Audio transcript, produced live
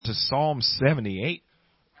to Psalm 78.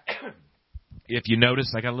 If you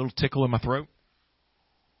notice, I got a little tickle in my throat.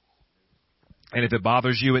 And if it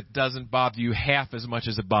bothers you, it doesn't bother you half as much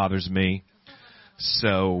as it bothers me.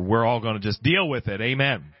 So we're all going to just deal with it.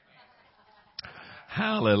 Amen.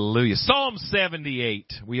 Hallelujah. Psalm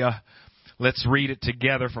 78. Let's read it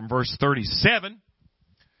together from verse 37.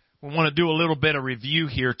 We want to do a little bit of review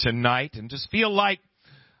here tonight and just feel like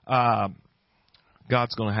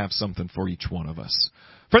God's going to have something for each one of us.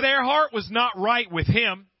 For their heart was not right with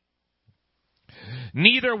him,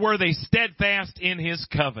 neither were they steadfast in his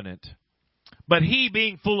covenant. But he,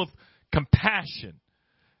 being full of compassion,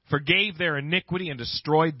 forgave their iniquity and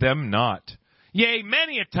destroyed them not. Yea,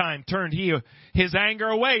 many a time turned he his anger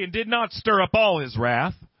away and did not stir up all his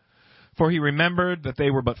wrath. For he remembered that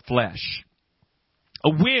they were but flesh, a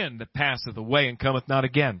wind that passeth away and cometh not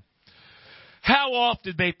again. How oft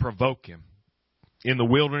did they provoke him in the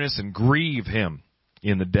wilderness and grieve him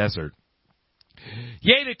in the desert?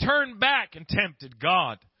 Yea, they turned back and tempted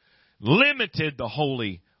God, limited the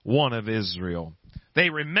Holy One of Israel. They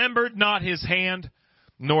remembered not his hand,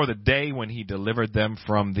 nor the day when he delivered them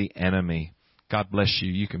from the enemy. God bless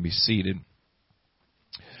you. You can be seated.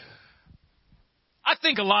 I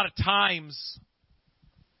think a lot of times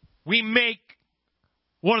we make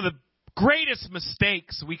one of the greatest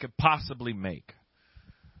mistakes we could possibly make.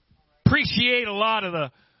 Appreciate a lot of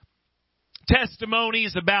the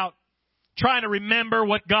testimonies about trying to remember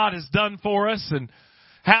what God has done for us and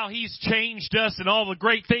how he's changed us and all the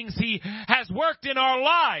great things he has worked in our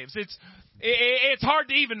lives. It's hard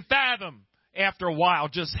to even fathom after a while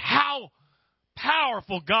just how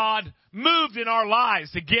powerful God moved in our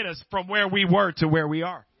lives to get us from where we were to where we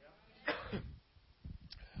are.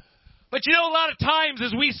 But you know, a lot of times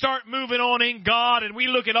as we start moving on in God and we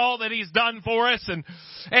look at all that he's done for us, and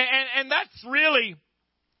that's really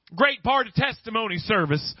a great part of testimony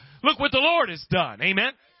service. Look what the Lord has done.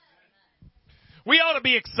 Amen. We ought to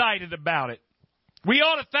be excited about it. We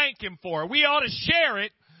ought to thank him for it. We ought to share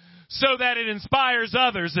it so that it inspires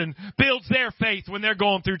others and builds their faith when they're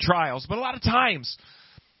going through trials. But a lot of times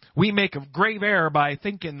we make a grave error by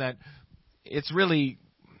thinking that it's really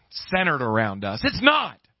centered around us. It's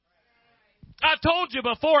not. I told you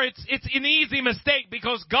before, it's an easy mistake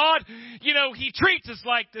because God, he treats us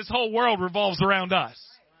like this whole world revolves around us.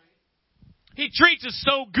 He treats us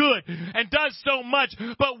so good and does so much,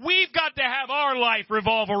 but we've got to have our life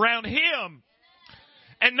revolve around him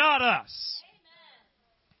and not us.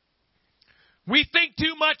 We think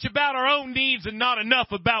too much about our own needs and not enough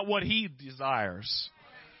about what he desires.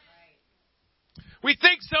 We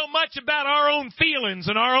think so much about our own feelings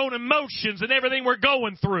and our own emotions and everything we're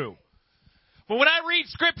going through. But when I read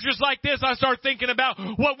scriptures like this, I start thinking about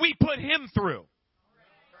what we put him through.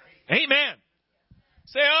 Amen.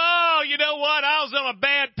 Say, oh, you know what? I was on a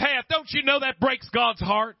bad path. Don't you know that breaks God's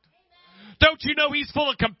heart? Don't you know he's full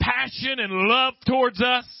of compassion and love towards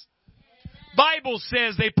us? Bible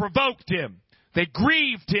says they provoked him. They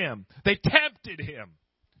grieved him. They tempted him.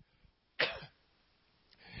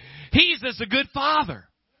 He's just a good father.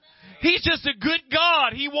 He's just a good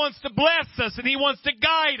God. He wants to bless us and he wants to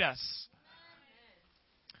guide us.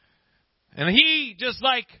 And he, just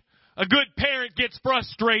like a good parent, gets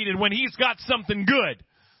frustrated when he's got something good.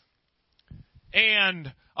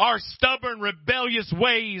 And our stubborn, rebellious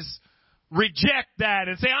ways reject that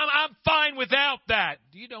and say, I'm fine without that.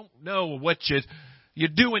 You don't know what you're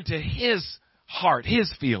doing to his heart, his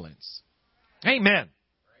feelings. Amen.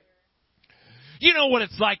 You know what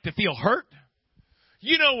it's like to feel hurt.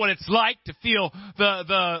 You know what it's like to feel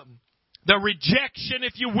the rejection,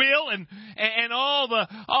 if you will, and all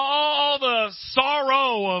the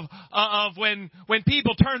sorrow of when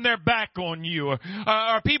people turn their back on you,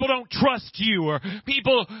 or people don't trust you, or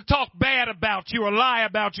people talk bad about you or lie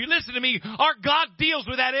about you. Listen to me, our God deals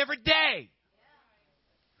with that every day.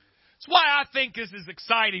 That's why I think this is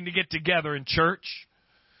exciting to get together in church.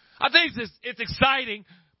 I think it's exciting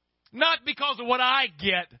not because of what I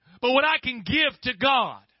get, but what I can give to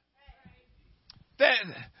God.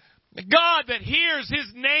 The God that hears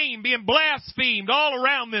his name being blasphemed all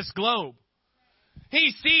around this globe.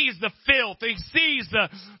 He sees the filth. He sees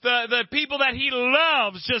the people that he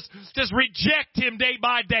loves just reject him day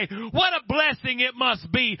by day. What a blessing it must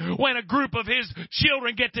be when a group of his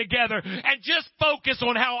children get together and just focus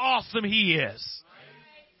on how awesome he is.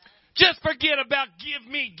 Just forget about give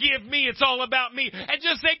me, it's all about me. And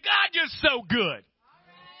just say, God, you're so good.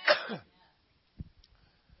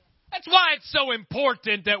 That's why it's so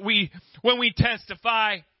important that when we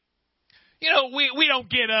testify, we don't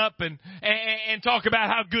get up and talk about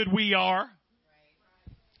how good we are.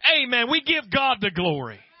 Amen. We give God the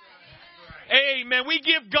glory. Amen. We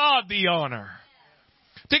give God the honor.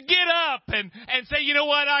 To get up and say, you know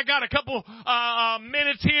what, I got a couple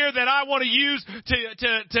minutes here that I want to use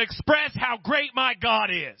to express how great my God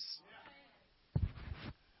is.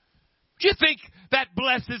 Do you think that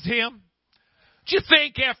blesses Him? Do you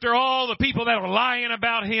think after all the people that are lying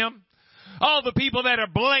about Him, all the people that are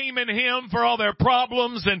blaming Him for all their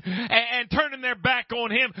problems and turning their back on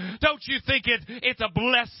Him, don't you think it's a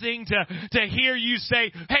blessing to hear you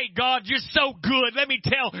say, hey God, you're so good. Let me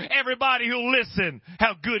tell everybody who'll listen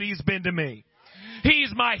how good He's been to me.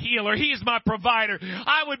 He's my healer. He's my provider.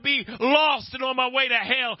 I would be lost and on my way to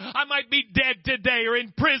hell. I might be dead today or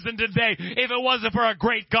in prison today if it wasn't for a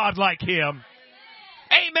great God like Him.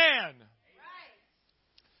 Amen.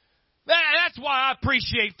 That's why I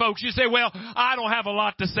appreciate folks. You say, well, I don't have a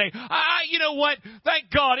lot to say. You know what?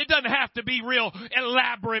 Thank God. It doesn't have to be real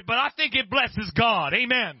elaborate, but I think it blesses God.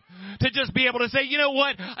 Amen. To just be able to say, you know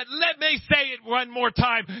what? Let me say it one more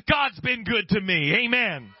time. God's been good to me.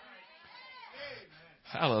 Amen.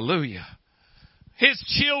 Hallelujah. His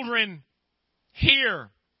children here,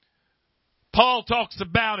 Paul talks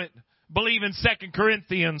about it, I believe in 2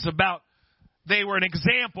 Corinthians, about they were an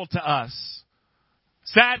example to us.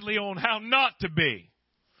 Sadly, on how not to be.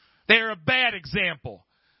 They're a bad example.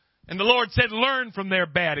 And the Lord said, learn from their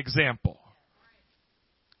bad example.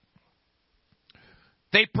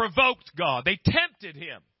 They provoked God. They tempted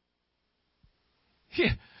Him.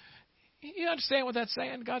 You understand what that's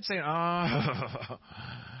saying? God's saying, I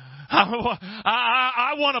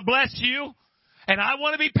want to bless you. And I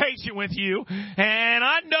want to be patient with you. And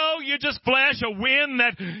I know you're just flesh, a wind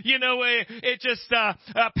that, it just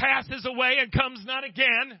passes away and comes not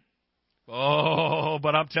again. Oh,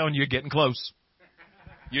 but I'm telling you, you're getting close.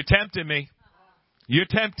 You're tempting me. You're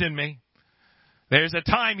tempting me. There's a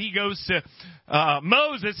time He goes to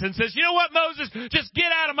Moses and says, you know what, Moses, just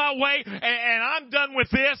get out of my way and I'm done with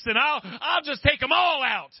this and I'll just take them all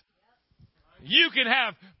out. You can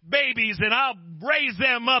have babies and I'll raise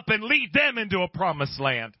them up and lead them into a promised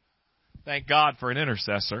land. Thank God for an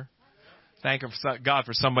intercessor. Thank God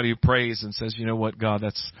for somebody who prays and says, you know what, God,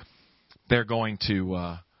 they're going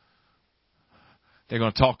to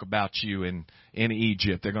talk about you in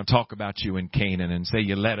Egypt. They're going to talk about you in Canaan and say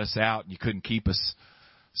you let us out and you couldn't keep us.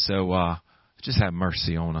 So just have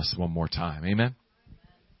mercy on us one more time. Amen.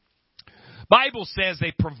 Bible says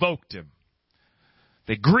they provoked Him.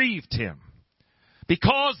 They grieved Him.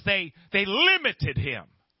 Because they limited Him.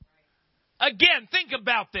 Again, think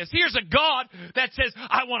about this. Here's a God that says,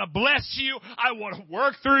 I want to bless you. I want to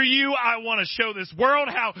work through you. I want to show this world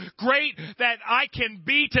how great that I can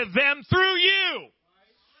be to them through you.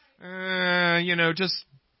 Just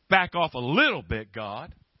back off a little bit,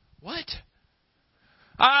 God. What?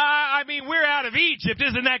 I mean, we're out of Egypt.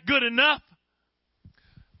 Isn't that good enough?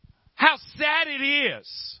 How sad it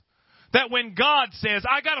is that when God says,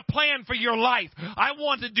 I got a plan for your life. I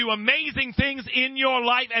want to do amazing things in your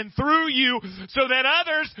life and through you so that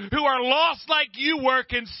others who are lost like you were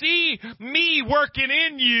can see me working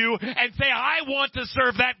in you and say, I want to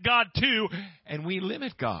serve that God too. And we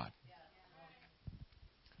limit God.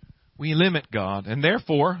 We limit God. And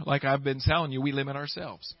therefore, like I've been telling you, we limit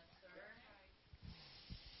ourselves.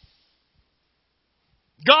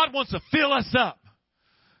 God wants to fill us up.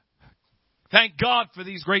 Thank God for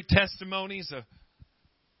these great testimonies of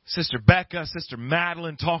Sister Becca, Sister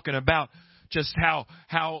Madeline talking about just how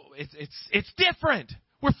it's different.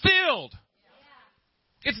 We're filled.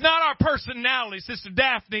 It's not our personality, Sister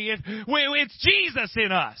Daphne. It's Jesus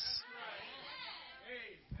in us.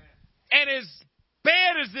 And as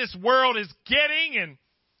bad as this world is getting and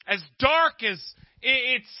as dark as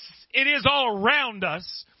it is all around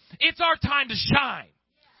us, it's our time to shine.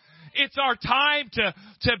 It's our time to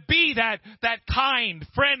be that kind,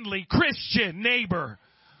 friendly, Christian neighbor.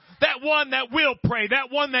 That one that will pray. That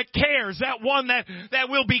one that cares. That one that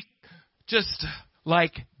will be just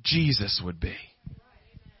like Jesus would be.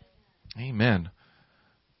 Amen.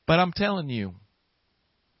 But I'm telling you,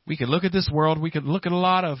 we could look at this world. We could look at a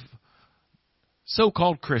lot of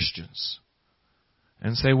so-called Christians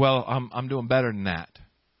and say, well, I'm doing better than that.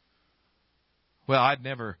 Well, I'd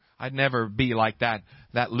never be like that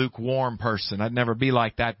lukewarm person. I'd never be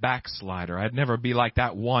like that backslider. I'd never be like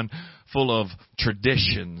that one full of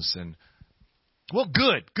traditions and, well,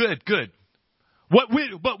 good.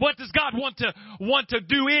 But what does God want to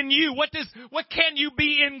do in you? What can you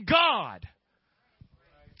be in God?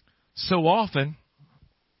 So often,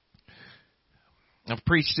 I've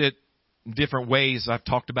preached it in different ways. I've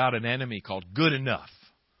talked about an enemy called good enough.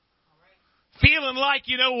 Feeling like,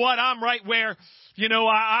 you know what, I'm right where,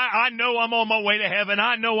 I know I'm on my way to heaven.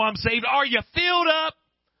 I know I'm saved. Are you filled up?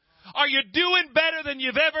 Are you doing better than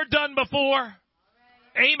you've ever done before?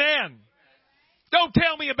 Amen. Don't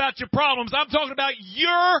tell me about your problems. I'm talking about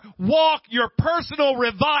your walk, your personal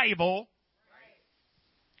revival.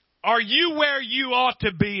 Are you where you ought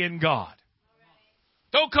to be in God?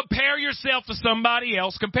 Don't compare yourself to somebody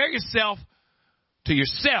else. Compare yourself to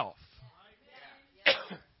yourself.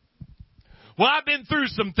 Well, I've been through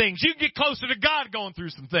some things. You can get closer to God going through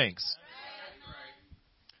some things.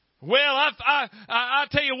 Well, I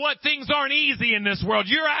tell you what, things aren't easy in this world.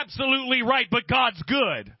 You're absolutely right, but God's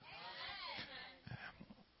good.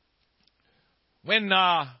 When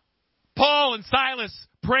Paul and Silas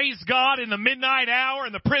praised God in the midnight hour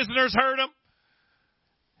and the prisoners heard them,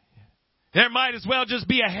 there might as well just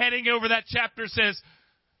be a heading over that chapter that says,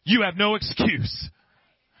 you have no excuse.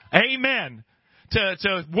 Amen.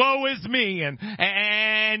 To woe is me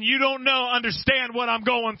and you don't understand what I'm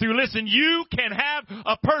going through. Listen, you can have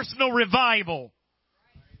a personal revival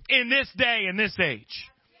in this day, in this age.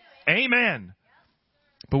 Amen.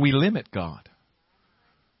 But we limit God.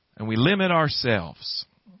 And we limit ourselves.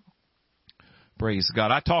 Praise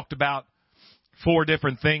God. I talked about 4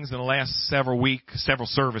 different things in the last several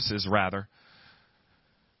services rather.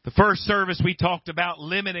 The first service we talked about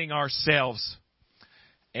limiting ourselves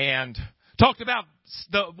and talked about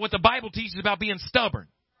what the Bible teaches about being stubborn.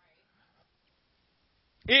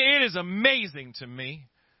 It is amazing to me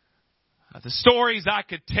the stories I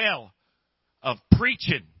could tell of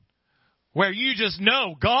preaching where you just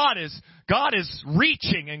know God is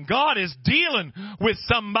reaching and God is dealing with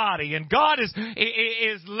somebody and God is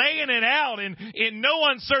laying it out in no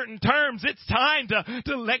uncertain terms. It's time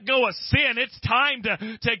to let go of sin. It's time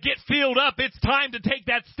to get filled up. It's time to take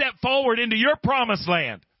that step forward into your promised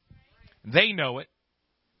land. They know it.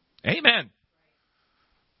 Amen.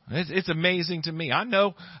 It's amazing to me. I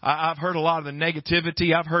know I've heard a lot of the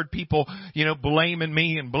negativity. I've heard people, blaming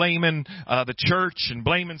me and blaming the church and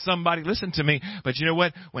blaming somebody. Listen to me. But you know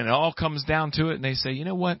what? When it all comes down to it and they say, you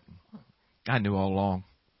know what? I knew all along.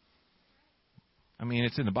 I mean,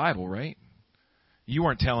 it's in the Bible, right? You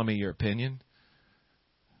weren't telling me your opinion.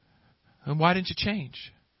 And why didn't you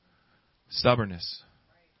change? Stubbornness.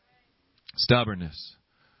 Stubbornness.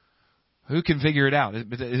 Who can figure it out?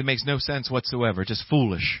 It makes no sense whatsoever. Just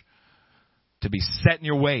foolish to be set in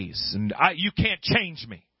your ways. And you can't change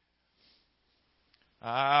me.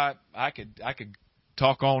 I could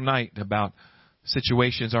talk all night about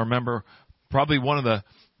situations. I remember probably one of the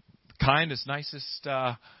kindest, nicest,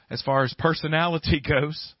 as far as personality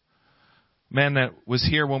goes, man that was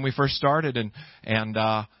here when we first started and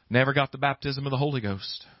never got the baptism of the Holy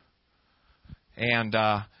Ghost. And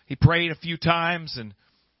he prayed a few times and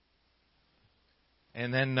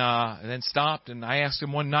then stopped. And I asked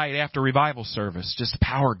him one night after revival service, just the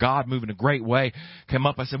power of God moving a great way, came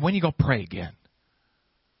up. I said, when are you going to pray again?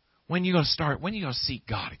 When are you going to start? When are you going to seek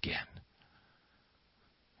God again?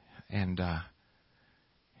 And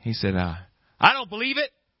he said, I don't believe it,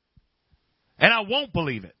 and I won't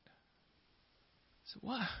believe it. I said,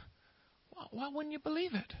 why wouldn't you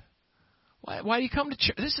believe it? Why do you come to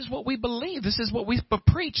church? This is what we believe. This is what we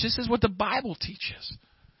preach. This is what the Bible teaches.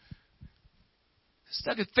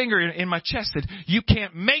 Stuck his finger in my chest, said, you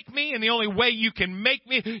can't make me, and the only way you can make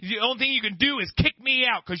me, the only thing you can do is kick me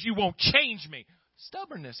out because you won't change me.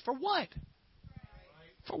 Stubbornness. For what?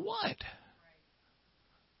 For what?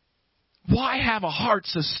 Why have a heart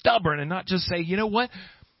so stubborn and not just say, you know what?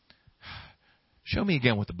 Show me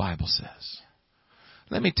again what the Bible says.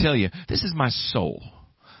 Let me tell you, this is my soul.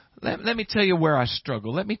 Let me tell you where I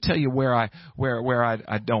struggle. Let me tell you where I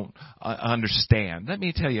don't understand. Let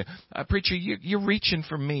me tell you, preacher, you're reaching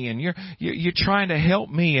for me and you're trying to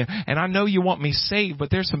help me, and I know you want me saved,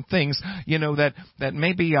 but there's some things that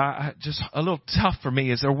maybe just a little tough for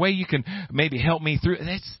me. Is there a way you can maybe help me through?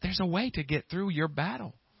 There's a way to get through your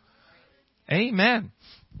battle. Amen.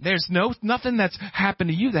 There's nothing that's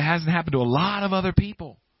happened to you that hasn't happened to a lot of other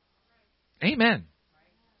people. Amen.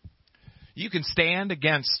 You can stand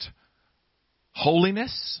against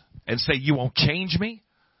holiness and say, you won't change me.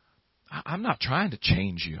 I'm not trying to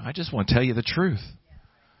change you. I just want to tell you the truth.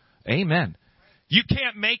 Amen. You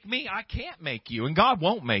can't make me. I can't make you. And God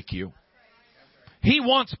won't make you. He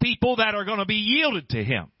wants people that are going to be yielded to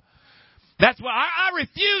Him. That's why I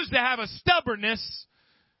refuse to have a stubbornness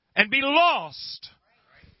and be lost.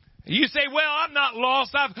 You say, well, I'm not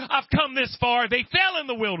lost. I've come this far. They fell in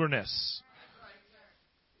the wilderness.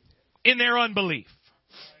 In their unbelief.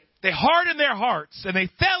 They hardened their hearts and they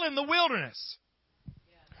fell in the wilderness.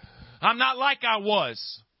 I'm not like I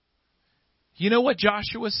was. You know what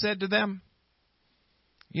Joshua said to them?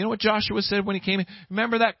 You know what Joshua said when he came in?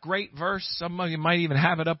 Remember that great verse? Some of you might even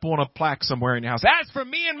have it up on a plaque somewhere in your house. As for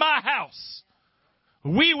me and my house,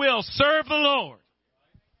 we will serve the Lord.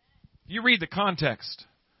 You read the context.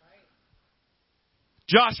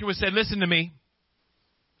 Joshua said, listen to me.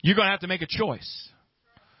 You're going to have to make a choice.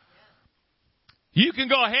 You can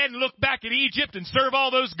go ahead and look back at Egypt and serve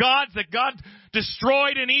all those gods that God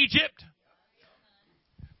destroyed in Egypt.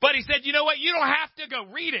 But he said, you know what? You don't have to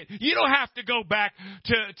go read it. You don't have to go back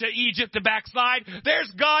to Egypt to backslide.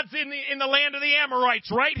 There's gods in the land of the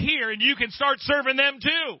Amorites right here, and you can start serving them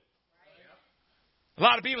too. A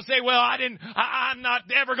lot of people say, well, I'm not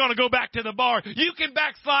ever going to go back to the bar. You can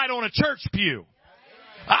backslide on a church pew.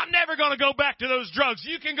 I'm never going to go back to those drugs.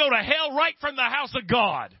 You can go to hell right from the house of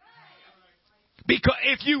God. Because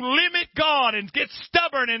if you limit God and get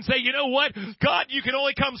stubborn and say, you know what, God, you can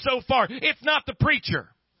only come so far. It's not the preacher.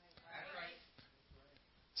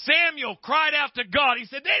 Samuel cried out to God. He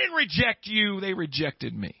said, they didn't reject you. They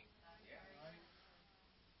rejected me.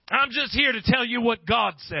 I'm just here to tell you what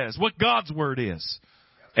God says, what God's word is.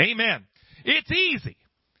 Amen. It's easy.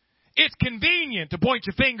 It's convenient to point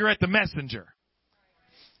your finger at the messenger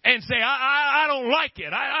and say, I don't like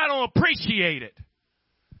it. I don't appreciate it.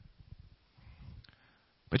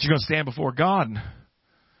 But you're going to stand before God,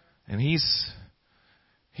 and He's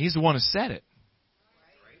the one who said it.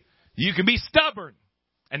 You can be stubborn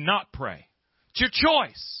and not pray. It's your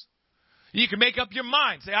choice. You can make up your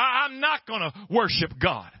mind. Say, I'm not going to worship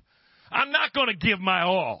God. I'm not going to give my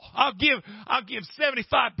all. I'll give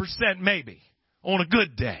 75% maybe on a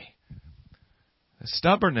good day.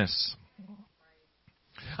 Stubbornness.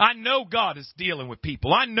 I know God is dealing with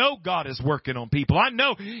people. I know God is working on people. I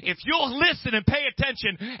know if you'll listen and pay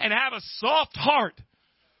attention and have a soft heart,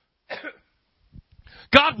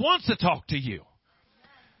 God wants to talk to you.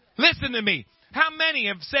 Listen to me. How many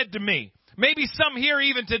have said to me, maybe some here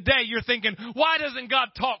even today, you're thinking, why doesn't God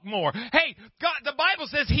talk more? Hey, God, the Bible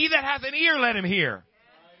says, he that hath an ear, let him hear.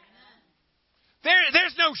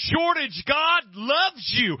 There's no shortage. God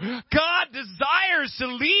loves you. God desires to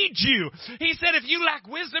lead you. He said, if you lack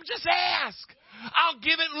wisdom, just ask. I'll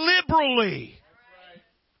give it liberally.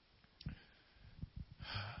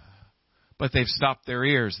 But they've stopped their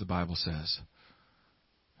ears, the Bible says.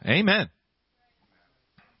 Amen.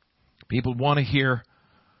 People want to hear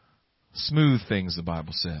smooth things, the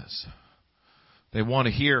Bible says. They want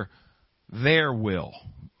to hear their will.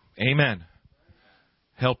 Amen.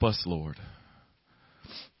 Help us, Lord.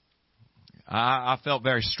 I felt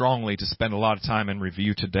very strongly to spend a lot of time in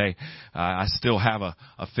review today. I still have a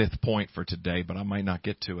fifth point for today, but I might not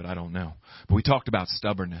get to it. I don't know. But we talked about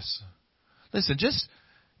stubbornness. Listen,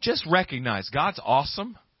 just recognize God's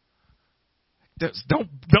awesome.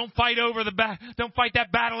 Don't fight over don't fight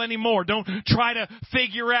that battle anymore. Don't try to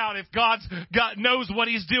figure out if God knows what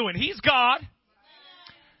He's doing. He's God.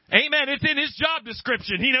 Amen. It's in His job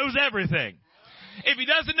description. He knows everything. If He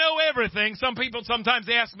doesn't know everything, some people sometimes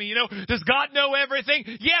ask me, does God know everything?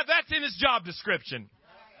 Yeah, that's in His job description.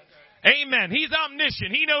 Amen. He's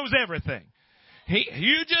omniscient. He knows everything.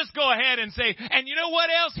 You just go ahead and say, and you know what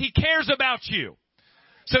else? He cares about you.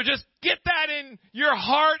 So just get that in your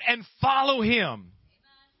heart and follow Him.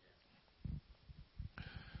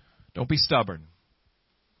 Don't be stubborn.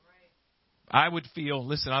 I would feel,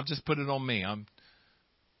 listen, I've just put it on me.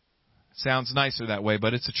 Sounds nicer that way,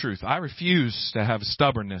 but it's the truth. I refuse to have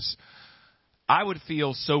stubbornness. I would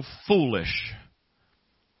feel so foolish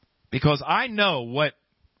because I know what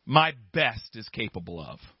my best is capable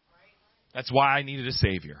of. That's why I needed a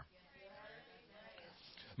Savior.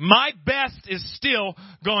 My best is still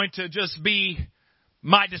going to just be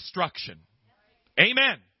my destruction.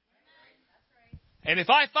 Amen. And if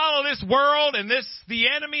I follow this world and the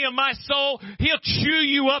enemy of my soul, he'll chew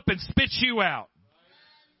you up and spit you out.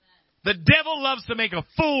 The devil loves to make a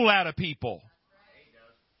fool out of people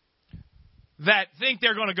that think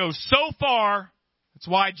they're going to go so far. That's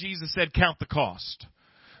why Jesus said, count the cost.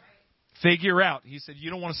 Figure out. He said, you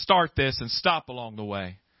don't want to start this and stop along the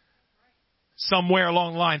way. Somewhere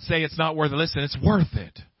along the line say it's not worth it. Listen, it's worth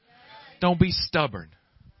it. Don't be stubborn.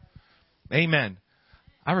 Amen.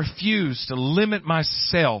 I refuse to limit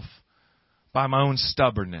myself by my own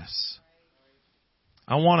stubbornness.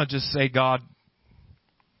 I want to just say, God,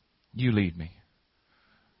 you lead me.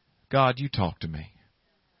 God, you talk to me.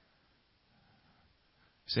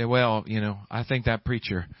 Say, well, I think that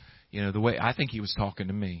preacher, the way I think he was talking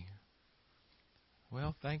to me.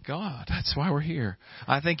 Well, thank God. That's why we're here.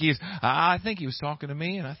 I think he was talking to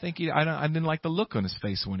me, and I didn't like the look on his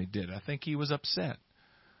face when he did. I think he was upset.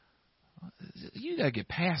 You got to get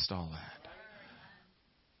past all that.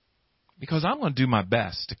 Because I'm going to do my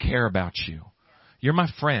best to care about you. You're my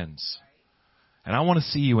friends. And I want to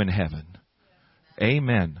see you in heaven.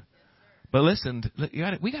 Amen. But listen,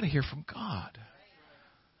 we got to hear from God.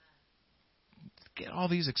 Get all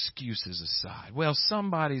these excuses aside. Well,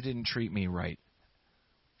 somebody didn't treat me right.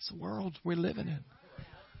 It's the world we're living in.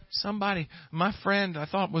 Somebody, my friend, I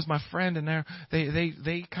thought was my friend, and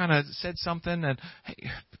they kind of said something, and hey,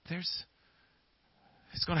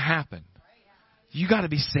 it's going to happen. You got to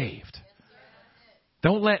be saved.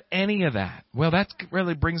 Don't let any of that. Well, that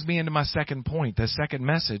really brings me into my second point, the second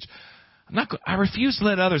message. I refuse to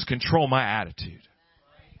let others control my attitude.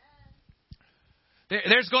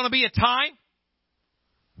 There's going to be a time.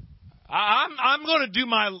 I'm going to do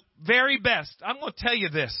my very best. I'm going to tell you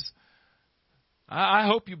this. I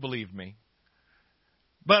hope you believe me.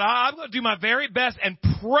 But I'm going to do my very best and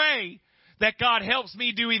pray that God helps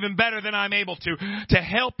me do even better than I'm able to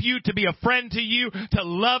help you, to be a friend to you, to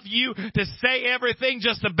love you, to say everything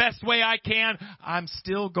just the best way I can. I'm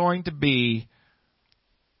still going to be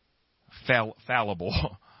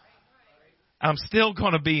fallible. I'm still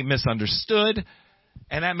going to be misunderstood,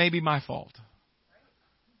 and that may be my fault.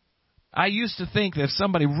 I used to think that if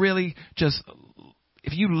somebody really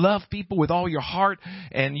if you love people with all your heart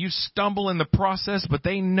and you stumble in the process, but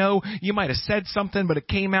they know you might have said something, but it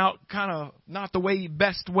came out kind of not the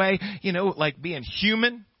best way, like being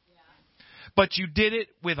human, but you did it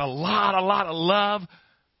with a lot of love,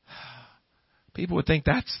 people would think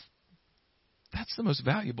that's the most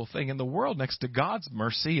valuable thing in the world next to God's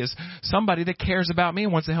mercy is somebody that cares about me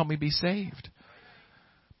and wants to help me be saved.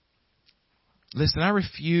 Listen, I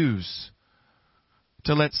refuse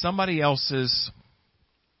to let somebody else's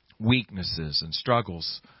weaknesses and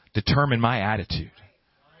struggles determine my attitude.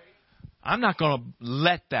 I'm not going to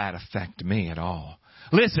let that affect me at all.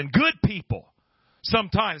 Listen, good people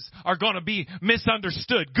sometimes are going to be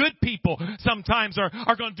misunderstood. Good people sometimes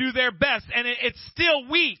are going to do their best, and it's still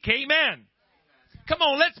weak. Amen. Come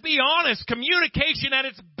on, let's be honest. Communication at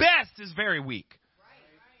its best is very weak.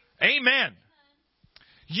 Amen.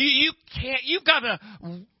 You've got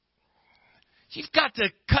to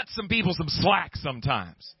cut some people some slack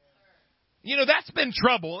sometimes. That's been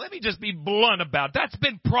trouble. Let me just be blunt about it. That's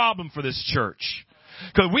been problem for this church.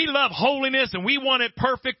 Because we love holiness and we want it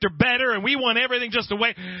perfect or better and we want everything just the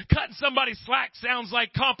way. Cutting somebody slack sounds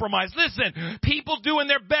like compromise. Listen, people doing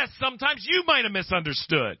their best, sometimes you might have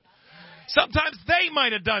misunderstood. Sometimes they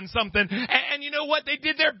might have done something and you know what? They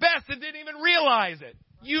did their best and didn't even realize it.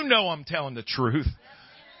 I'm telling the truth.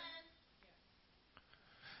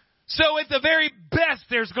 So at the very best,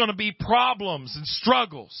 there's going to be problems and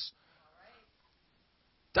struggles.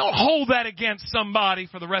 Don't hold that against somebody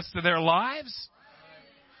for the rest of their lives.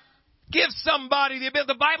 Give somebody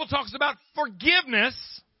the Bible talks about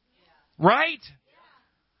forgiveness, right?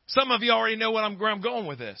 Some of you already know where I'm going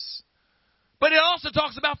with this. But it also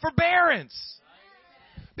talks about forbearance.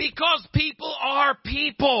 Because people are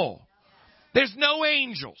people. There's no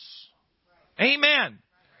angels. Amen.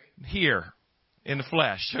 Here. In the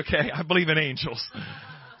flesh, okay? I believe in angels.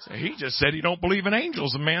 So he just said he don't believe in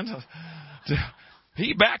angels, man.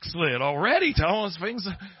 He backslid already to all his things.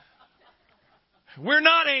 We're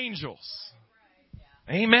not angels.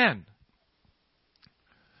 Amen.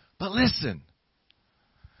 But listen,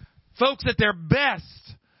 folks at their best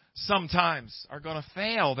sometimes are going to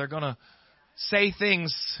fail. They're going to say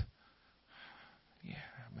things. Yeah,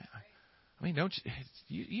 I mean, don't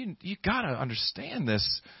you got to understand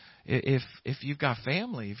this. If you've got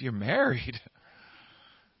family, if you're married,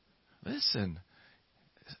 listen,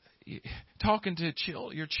 talking to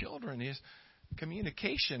your children is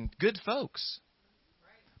communication, good folks.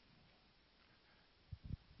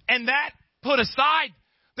 And that put aside,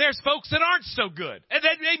 there's folks that aren't so good. And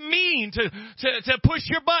they mean to push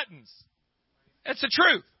your buttons. That's the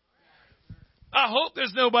truth. I hope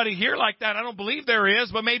there's nobody here like that. I don't believe there is,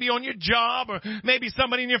 but maybe on your job or maybe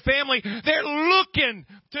somebody in your family, they're looking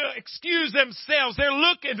to excuse themselves. They're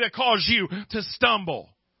looking to cause you to stumble.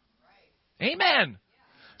 Amen.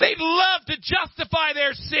 They'd love to justify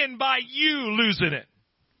their sin by you losing it.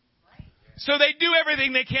 So they do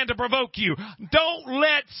everything they can to provoke you. Don't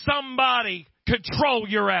let somebody control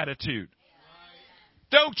your attitude.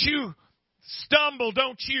 Don't you stumble.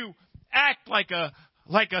 Don't you act like a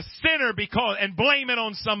sinner and blame it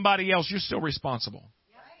on somebody else. You're still responsible.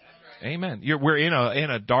 Amen. We're in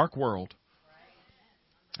a dark world.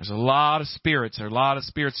 There's a lot of spirits. There are a lot of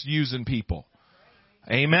spirits using people.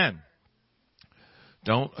 Amen.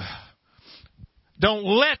 Don't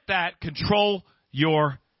let that control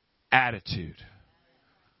your attitude.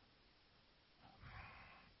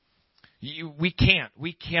 We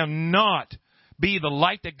cannot be the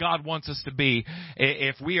light that God wants us to be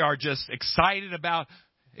if we are just excited about,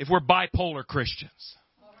 if we're bipolar Christians.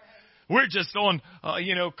 We're just on,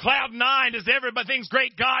 cloud nine. Does everything's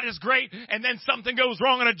great? God is great. And then something goes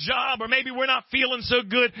wrong on a job, or maybe we're not feeling so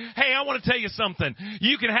good. Hey, I want to tell you something.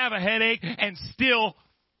 You can have a headache and still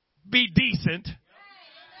be decent.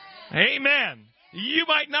 Amen. You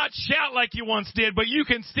might not shout like you once did, but you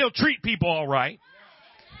can still treat people all right.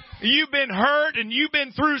 You've been hurt and you've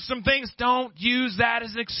been through some things. Don't use that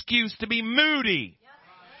as an excuse to be moody.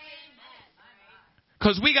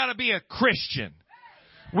 Because we got to be a Christian.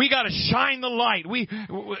 We got to shine the light.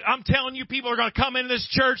 I'm telling you, people are going to come into this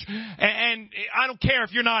church, and I don't care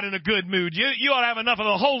if you're not in a good mood. You ought to have enough of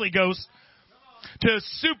the Holy Ghost to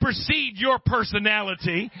supersede your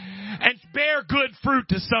personality and bear good fruit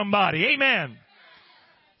to somebody. Amen.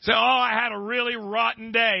 So, I had a really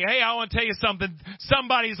rotten day. Hey, I want to tell you something.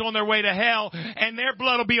 Somebody's on their way to hell, and their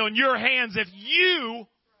blood will be on your hands if you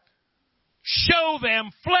show them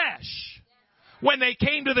flesh. When they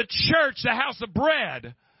came to the church, the house of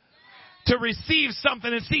bread, to receive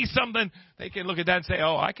something and see something, they can look at that and say,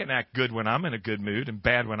 I can act good when I'm in a good mood and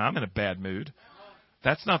bad when I'm in a bad mood.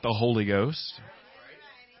 That's not the Holy Ghost.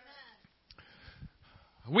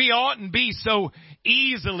 We oughtn't be so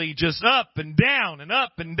easily just up and down and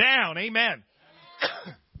up and down. Amen.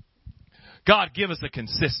 God, give us a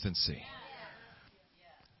consistency.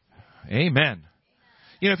 Amen.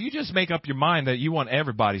 If you just make up your mind that you want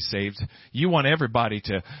everybody saved, you want everybody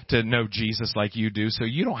to know Jesus like you do, so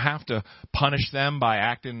you don't have to punish them by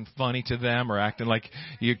acting funny to them or acting like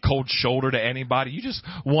you're cold shoulder to anybody. You just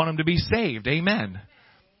want them to be saved. Amen.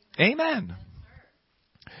 Amen.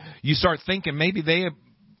 You start thinking maybe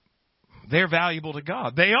they're valuable to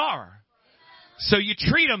God. They are. So you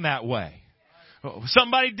treat them that way.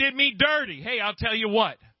 Somebody did me dirty. Hey, I'll tell you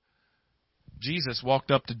what. Jesus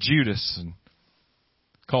walked up to Judas and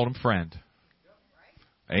called him friend.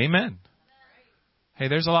 Amen. Hey,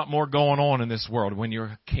 there's a lot more going on in this world when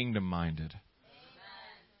you're kingdom-minded.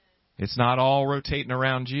 It's not all rotating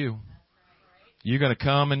around you. You're going to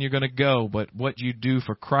come and you're going to go, but what you do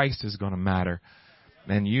for Christ is going to matter.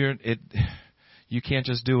 And you can't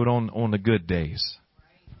just do it on the good days.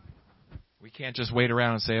 We can't just wait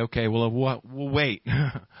around and say, okay, well, we'll wait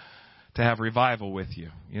to have revival with you.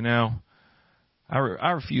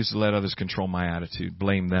 I refuse to let others control my attitude,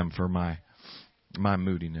 blame them for my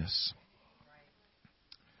moodiness.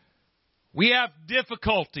 We have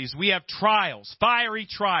difficulties. We have trials, fiery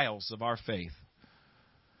trials of our faith.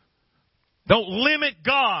 Don't limit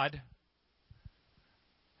God.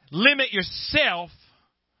 Limit yourself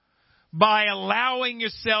by allowing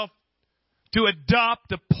yourself to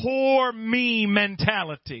adopt a poor me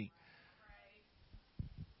mentality.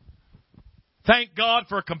 Thank God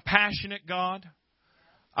for a compassionate God.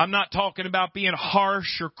 I'm not talking about being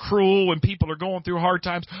harsh or cruel when people are going through hard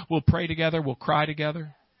times. We'll pray together. We'll cry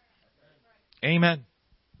together. Amen.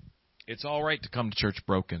 It's all right to come to church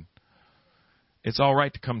broken. It's all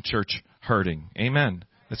right to come to church hurting. Amen.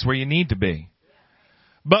 That's where you need to be.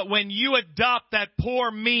 But when you adopt that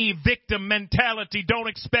poor me victim mentality, don't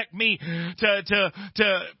expect me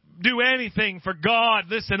to do anything for God.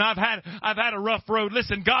 Listen, I've had a rough road.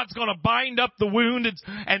 Listen, God's going to bind up the wound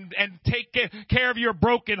and take care of your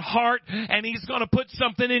broken heart, and He's going to put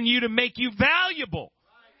something in you to make you valuable.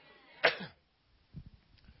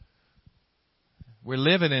 We're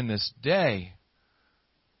living in this day,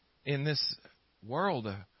 in this world.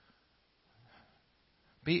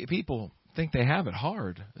 People think they have it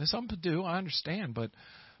hard. There's something to do, I understand, but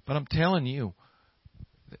I'm telling you,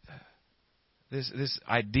 this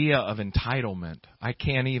idea of entitlement, I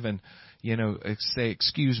can't even, say,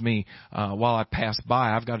 excuse me, while I pass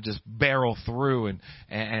by. I've got to just barrel through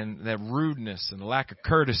and that rudeness and the lack of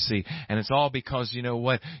courtesy. And it's all because, you know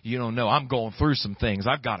what? You don't know. I'm going through some things.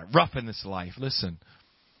 I've got it rough in this life. Listen,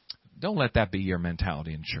 don't let that be your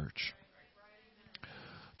mentality in church.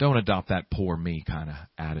 Don't adopt that poor me kind of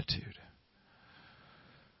attitude.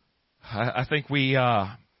 I think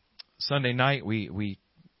Sunday night we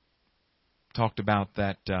talked about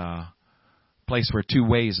that place where two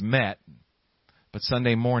ways met. But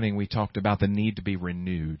Sunday morning we talked about the need to be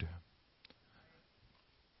renewed.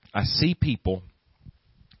 I see people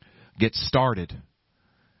get started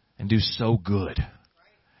and do so good.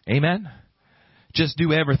 Amen? Just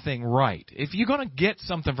do everything right. If you're going to get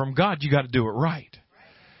something from God, you got to do it right.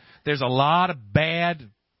 There's a lot of bad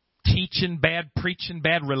teaching, bad preaching,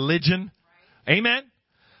 bad religion. Amen?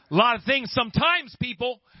 A lot of things sometimes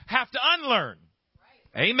people have to unlearn.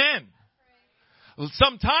 Amen.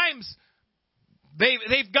 Sometimes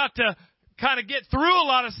they've got to kind of get through a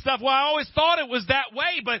lot of stuff. Well, I always thought it was that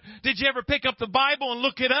way, but did you ever pick up the Bible and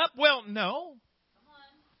look it up? Well, no.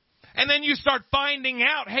 And then you start finding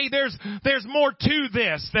out, hey, there's more to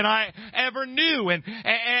this than I ever knew. And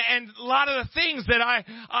a lot of the things that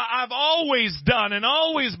I've always done and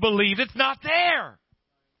always believed, it's not there.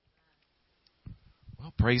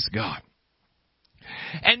 Well, praise God.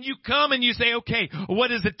 And you come and you say, okay, what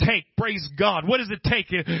does it take? Praise God. What does it take?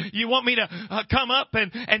 You want me to come up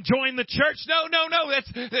and join the church? No.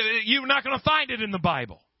 You're not going to find it in the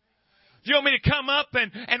Bible. Do you want me to come up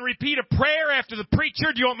and repeat a prayer after the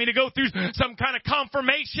preacher? Do you want me to go through some kind of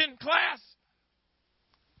confirmation class?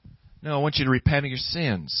 No, I want you to repent of your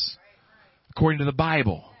sins according to the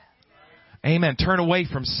Bible. Amen. Turn away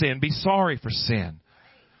from sin. Be sorry for sin.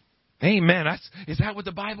 Amen. Is that what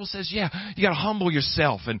the Bible says? Yeah. You got to humble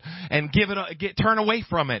yourself and turn away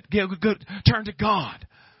from it. Turn to God.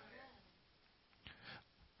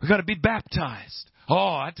 We got to be baptized. Oh,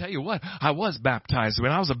 I tell you what, I was baptized.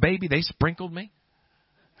 When I was a baby, they sprinkled me.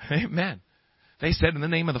 Amen. They said in the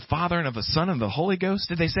name of the Father and of the Son and of the Holy Ghost.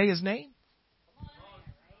 Did they say His name?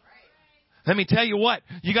 Let me tell you what,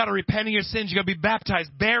 you got to repent of your sins. You got to be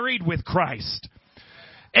baptized, buried with Christ.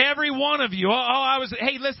 Every one of you.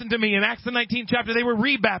 Hey, listen to me. In Acts the 19th chapter, they were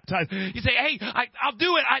rebaptized. You say, hey, I'll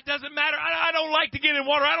do it. It doesn't matter. I don't like to get in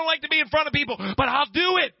water. I don't like to be in front of people, but I'll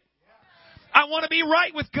do it. I want to be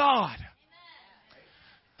right with God.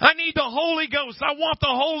 I need the Holy Ghost. I want the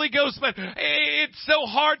Holy Ghost, but it's so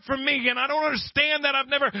hard for me, and I don't understand that.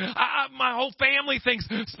 My whole family thinks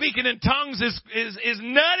speaking in tongues is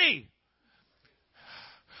nutty.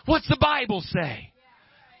 What's the Bible say?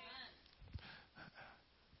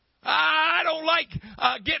 I don't like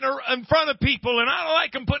getting in front of people, and I don't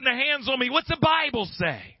like them putting their hands on me. What's the Bible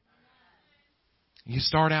say? You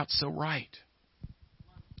start out so right.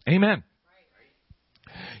 Amen.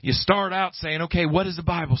 You start out saying, okay, what does the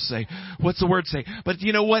Bible say? What's the Word say? But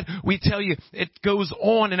you know what? We tell you, it goes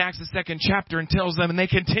on in Acts the 2nd chapter and tells them, and they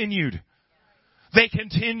continued. They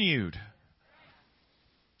continued.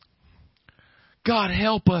 God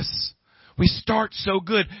help us. We start so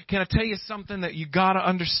good. Can I tell you something that you got to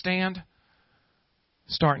understand?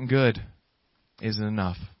 Starting good isn't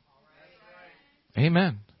enough.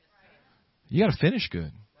 Amen. You got to finish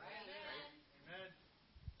good.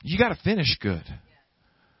 You got to finish good.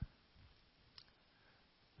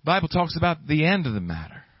 The Bible talks about the end of the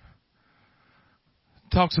matter.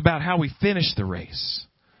 It talks about how we finish the race.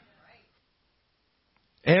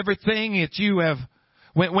 Everything that you have.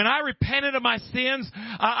 When I repented of my sins,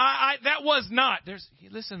 that was not.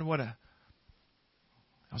 Listen to I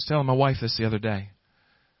was telling my wife this the other day.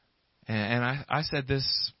 And I said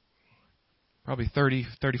this probably 30,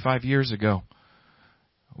 35 years ago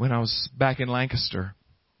when I was back in Lancaster.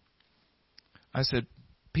 I said,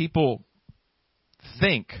 people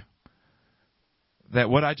think that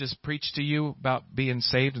what I just preached to you about being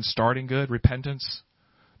saved and starting good, repentance,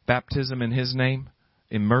 baptism in His name,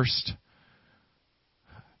 immersed,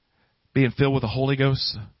 being filled with the Holy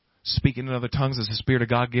Ghost, speaking in other tongues as the Spirit of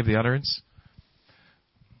God gave the utterance.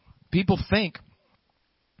 People think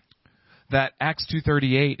that Acts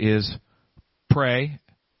 2:38 is pray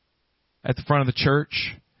at the front of the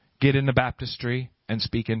church, get in the baptistry, and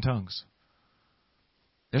speak in tongues.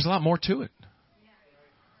 There's a lot more to it.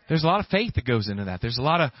 There's a lot of faith that goes into that. There's a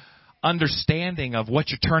lot of understanding of what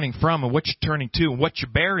you're turning from and what you're turning to and what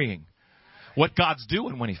you're burying. What God's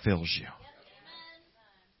doing when He fills you.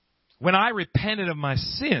 When I repented of my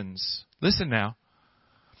sins, listen now,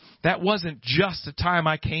 that wasn't just the time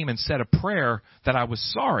I came and said a prayer that I was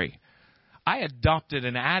sorry. I adopted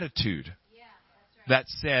an attitude that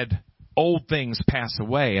said, old things pass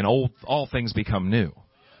away and all things become new.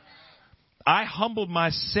 I humbled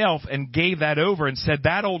myself and gave that over and said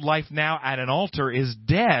that old life now at an altar is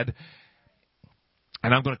dead.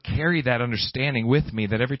 And I'm going to carry that understanding with me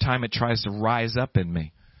that every time it tries to rise up in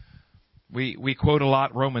me. We quote a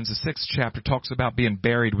lot, Romans, the 6th chapter, talks about being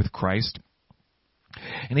buried with Christ.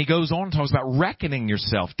 And he goes on and talks about reckoning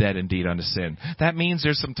yourself dead indeed unto sin. That means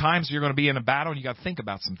there's some times you're going to be in a battle and you got to think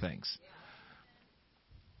about some things.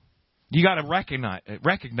 You got to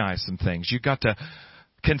recognize some things. You got to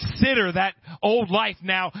consider that old life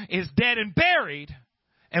now is dead and buried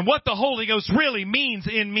and what the Holy Ghost really means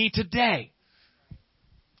in me today.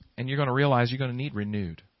 And you're going to realize you're going to need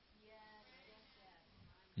renewed.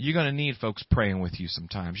 You're going to need folks praying with you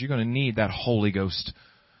sometimes. You're going to need that Holy Ghost.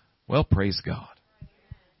 Well, praise God.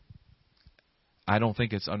 I don't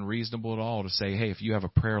think it's unreasonable at all to say, hey, if you have a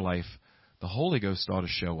prayer life, the Holy Ghost ought to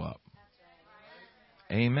show up.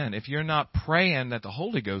 Amen. If you're not praying that the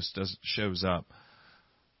Holy Ghost shows up,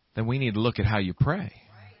 then we need to look at how you pray.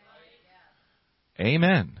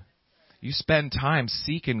 Amen. You spend time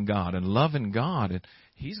seeking God and loving God, and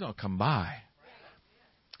He's going to come by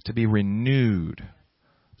to be renewed.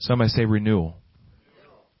 Somebody say renewal.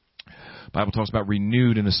 The Bible talks about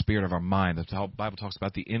renewed in the spirit of our mind. The Bible talks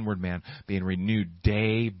about the inward man being renewed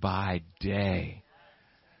day by day.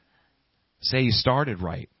 Say you started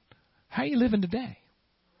right. How are you living today?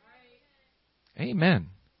 Amen.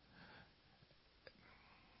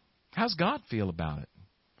 How's God feel about it?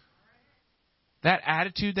 That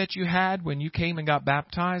attitude that you had when you came and got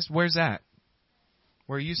baptized, where's that?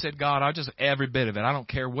 Where you said, God, I'll just every bit of it. I don't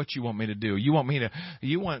care what you want me to do. You want me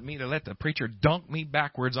to let the preacher dunk me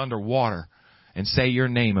backwards underwater and say your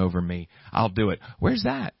name over me. I'll do it. Where's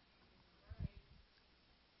that?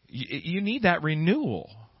 You need that renewal.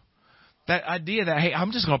 That idea that, hey,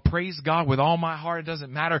 I'm just going to praise God with all my heart. It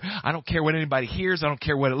doesn't matter. I don't care what anybody hears. I don't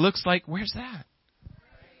care what it looks like. Where's that?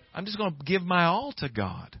 I'm just going to give my all to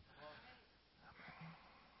God.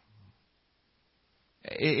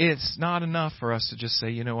 It's not enough for us to just say,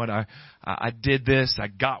 you know what, I did this, I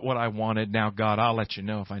got what I wanted, now God, I'll let you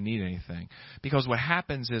know if I need anything. Because what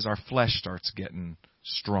happens is our flesh starts getting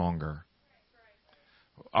stronger.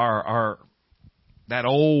 That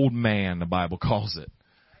old man, the Bible calls it,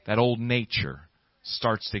 that old nature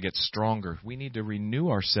starts to get stronger. We need to renew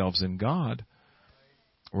ourselves in God,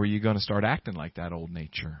 or you're going to start acting like that old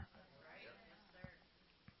nature.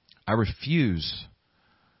 I refuse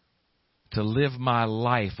to live my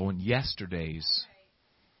life on yesterday's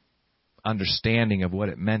understanding of what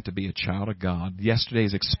it meant to be a child of God,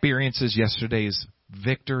 yesterday's experiences, yesterday's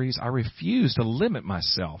victories. I refuse to limit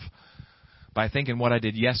myself by thinking what I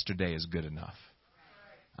did yesterday is good enough.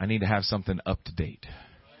 I need to have something up to date.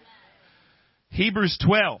 Hebrews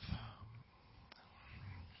 12.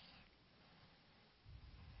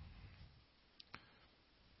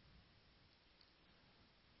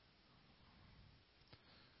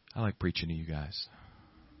 I like preaching to you guys.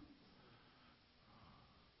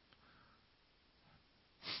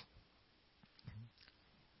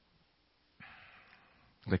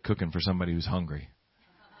 Like cooking for somebody who's hungry.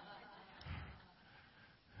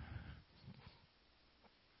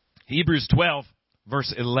 Hebrews 12,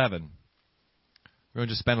 verse 11. We're going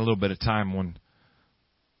to just spend a little bit of time on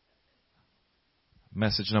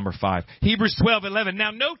message number 5. Hebrews 12, 11.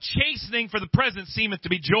 Now no chastening for the present seemeth to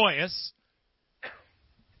be joyous,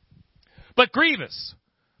 but grievous.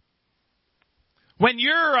 When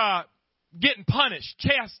you're getting punished,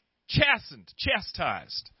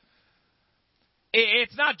 chastised,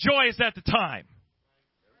 it's not joyous at the time.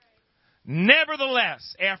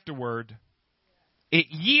 Nevertheless, afterward, it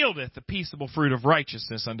yieldeth the peaceable fruit of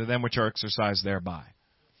righteousness unto them which are exercised thereby.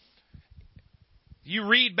 You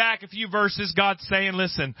read back a few verses, God's saying,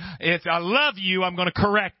 listen, if I love you, I'm going to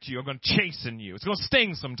correct you. I'm going to chasten you. It's going to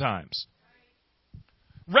sting sometimes.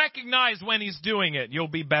 Recognize when He's doing it. You'll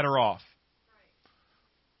be better off.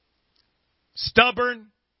 Stubborn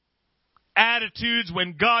attitudes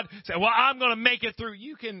when God says, well, I'm going to make it through.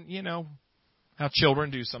 You can, how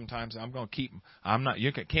children do sometimes. I'm going to keep,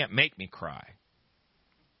 you can't make me cry.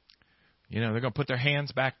 They're going to put their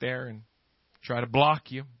hands back there and try to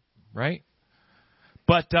block you, right?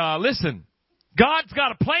 But listen, God's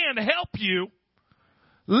got a plan to help you.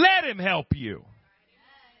 Let Him help you.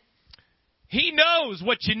 He knows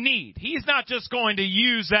what you need. He's not just going to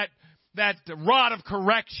use that rod of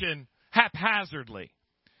correction haphazardly.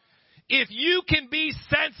 If you can be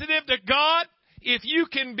sensitive to God, if you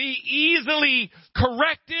can be easily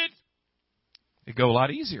corrected, it'll go a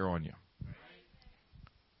lot easier on you.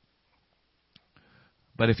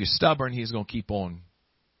 But if you're stubborn, He's going to keep on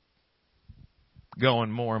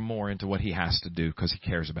going more and more into what He has to do because He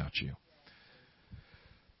cares about you.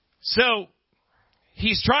 So,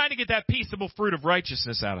 He's trying to get that peaceable fruit of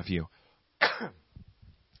righteousness out of you.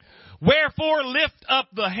 Wherefore lift up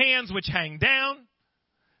the hands which hang down,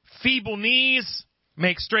 feeble knees,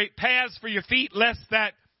 make straight paths for your feet, lest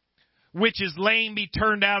that which is lame be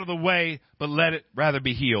turned out of the way, but let it rather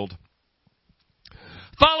be healed.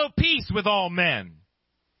 Follow peace with all men.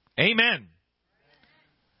 Amen.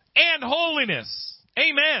 And holiness.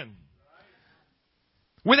 Amen.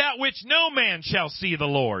 Without which no man shall see the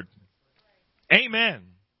Lord. Amen.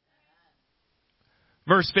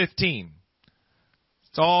 Verse 15.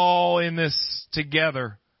 It's all in this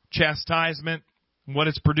together. Chastisement, what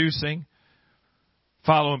it's producing.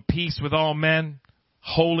 Following peace with all men.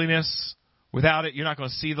 Holiness. Without it, you're not going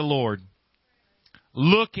to see the Lord.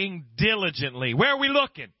 Looking diligently. Where are we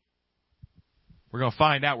looking? We're going to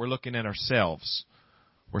find out we're looking at ourselves.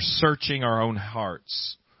 We're searching our own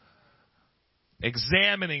hearts.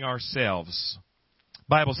 Examining ourselves.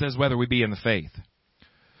 The Bible says whether we be in the faith.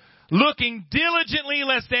 looking diligently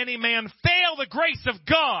lest any man fail the grace of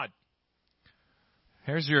God.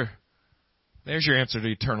 There's your answer to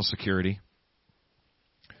eternal security.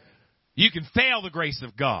 You can fail the grace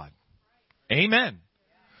of God. Amen.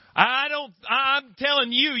 I'm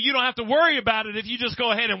telling you, you don't have to worry about it if you just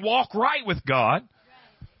go ahead and walk right with God.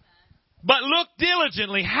 But look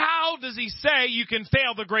diligently. How does he say you can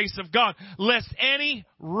fail the grace of God? Lest any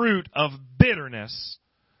root of bitterness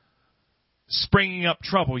springing up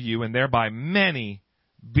trouble you, and thereby many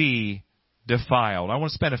be defiled. I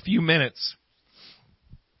want to spend a few minutes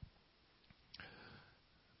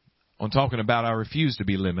on talking about I refuse to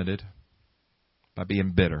be limited by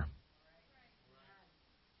being bitter.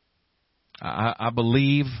 I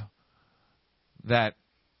believe that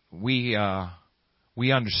we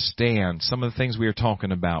understand some of the things we are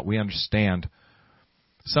talking about. We understand.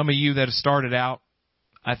 Some of you that have started out,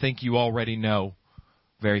 I think you already know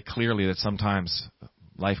very clearly that sometimes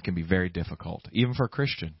life can be very difficult, even for a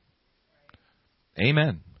Christian.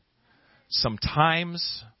 Amen.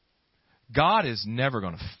 Sometimes God is never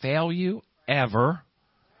going to fail you, ever,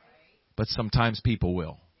 but sometimes people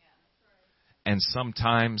will. And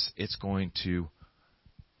sometimes it's going to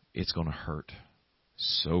hurt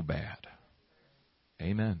so bad.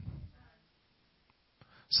 Amen.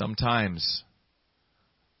 Sometimes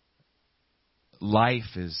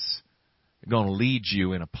life is going to lead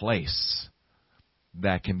you in a place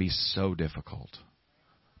that can be so difficult.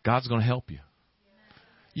 God's going to help you.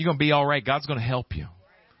 You're going to be all right. God's going to help you.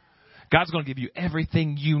 God's going to give you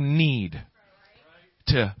everything you need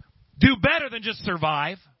to do better than just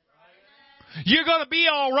survive. You're going to be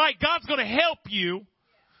all right. God's going to help you.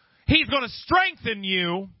 He's going to strengthen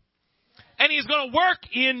you. And He's going to work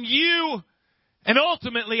in you. And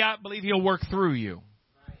ultimately, I believe He'll work through you.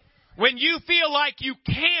 When you feel like you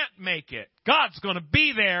can't make it, God's going to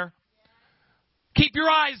be there. Keep your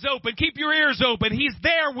eyes open. Keep your ears open. He's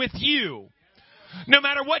there with you. No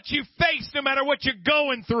matter what you face, no matter what you're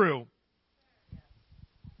going through.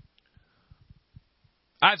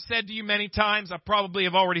 I've said to you many times, I probably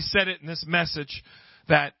have already said it in this message,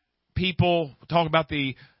 that people talk about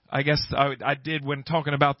I did when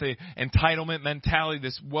talking about the entitlement mentality,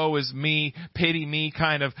 this woe is me, pity me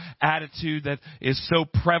kind of attitude that is so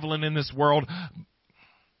prevalent in this world.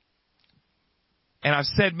 And I've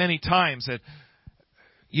said many times that,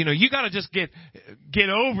 you got to just get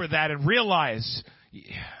over that and realize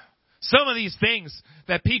some of these things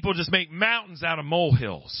that people just make mountains out of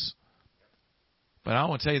molehills. But I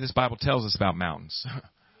want to tell you, this Bible tells us about mountains.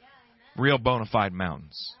 Real bona fide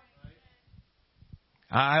mountains.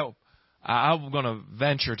 I'm going to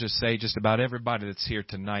venture to say just about everybody that's here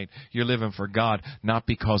tonight, you're living for God, not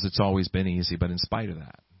because it's always been easy, but in spite of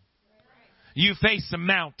that. You face some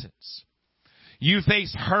mountains. You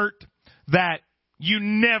face hurt that you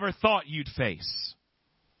never thought you'd face.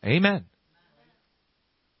 Amen.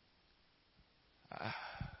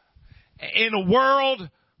 In a world,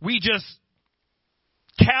 we just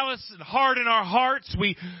callous and hard in our hearts.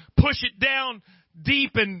 We push it down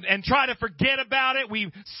deep and try to forget about it.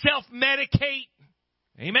 We self-medicate.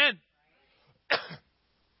 Amen.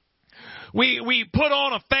 We put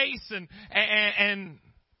on a face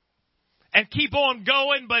and keep on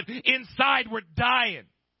going, but inside we're dying.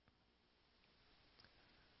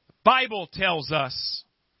 The Bible tells us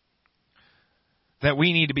that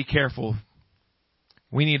we need to be careful.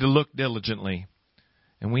 We need to look diligently.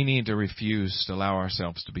 And we need to refuse to allow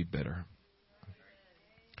ourselves to be bitter.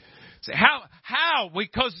 So how?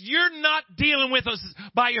 Because you're not dealing with us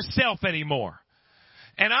by yourself anymore.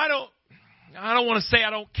 And I don't want to say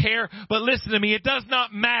I don't care, but listen to me. It does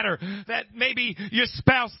not matter that maybe your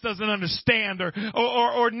spouse doesn't understand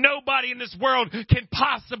or nobody in this world can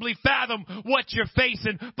possibly fathom what you're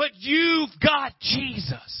facing. But you've got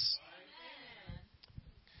Jesus.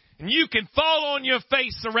 And you can fall on your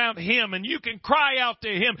face around Him and you can cry out to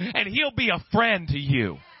Him and He'll be a friend to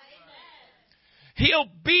you. He'll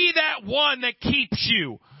be that one that keeps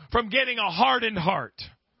you from getting a hardened heart.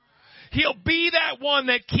 He'll be that one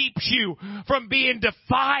that keeps you from being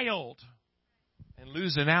defiled and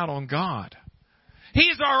losing out on God.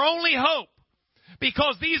 He's our only hope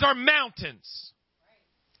because these are mountains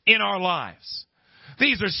in our lives.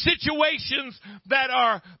 These are situations that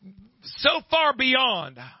are so far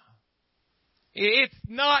beyond. It's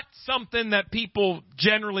not something that people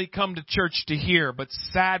generally come to church to hear, but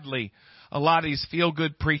sadly, a lot of these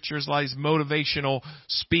feel-good preachers, a lot of these motivational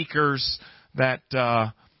speakers that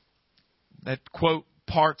quote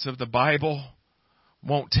parts of the Bible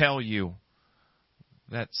won't tell you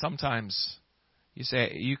that sometimes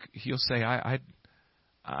he'll say,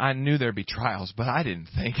 I knew there'd be trials, but I didn't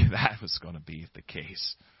think that was going to be the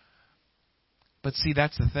case. But see,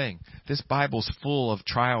 that's the thing. This Bible's full of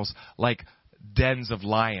trials like dens of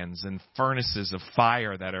lions and furnaces of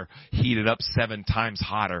fire that are heated up 7 times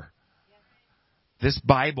hotter. This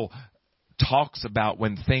Bible talks about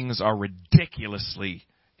when things are ridiculously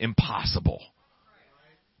impossible.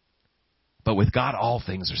 But with God, all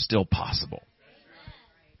things are still possible.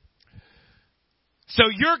 So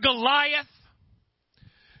your Goliath,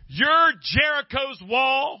 your Jericho's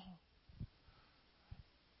wall,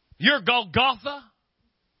 your Golgotha,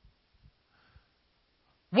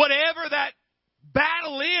 whatever that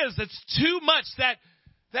battle is that's too much, that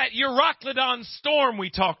Euroclydon storm we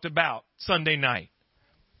talked about Sunday night,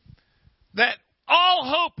 that all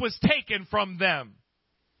hope was taken from them.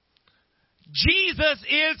 Jesus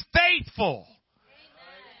is faithful.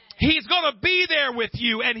 He's going to be there with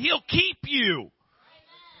you and He'll keep you.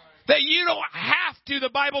 That you don't have to.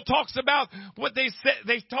 The Bible talks about what they said.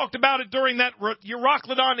 They talked about it during that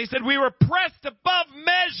Euroclydon. They said we were pressed above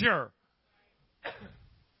measure.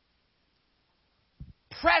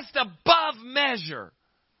 Pressed above measure.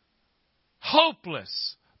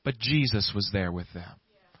 Hopeless. But Jesus was there with them.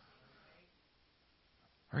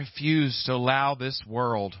 I refuse to allow this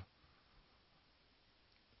world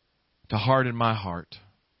to harden my heart.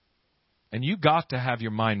 And you got to have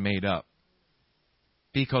your mind made up.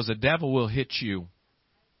 Because the devil will hit you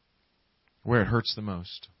where it hurts the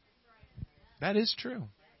most. That is true.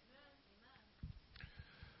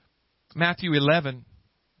 Matthew 11.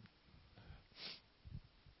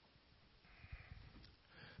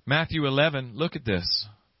 Matthew 11, look at this.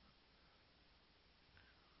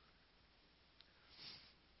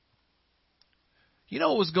 You know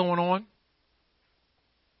what was going on?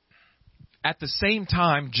 At the same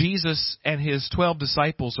time, Jesus and His 12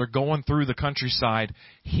 disciples are going through the countryside,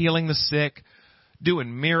 healing the sick,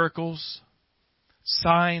 doing miracles,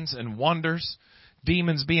 signs and wonders,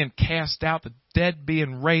 demons being cast out, the dead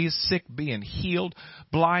being raised, sick being healed,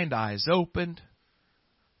 blind eyes opened,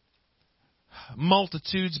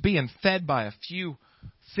 multitudes being fed by a few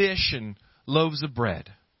fish and loaves of bread.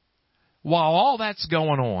 While all that's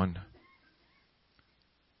going on,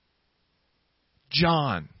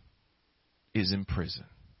 John is in prison.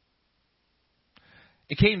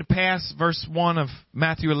 It came to pass, verse 1 of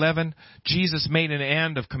Matthew 11, Jesus made an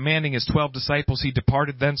end of commanding His 12 disciples. He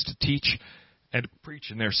departed thence to teach and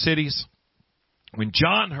preach in their cities. When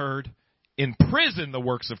John heard in prison the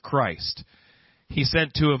works of Christ, he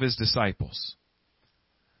sent 2 of his disciples.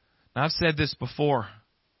 Now, I've said this before,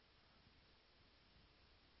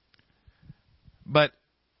 but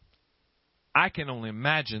I can only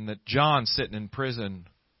imagine that John sitting in prison,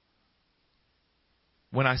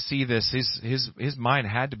 when I see this, his mind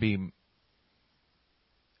had to be kind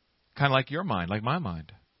of like your mind, like my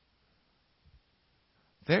mind.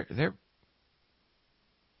 They're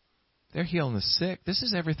healing the sick. This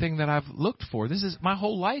is everything that I've looked for. This is my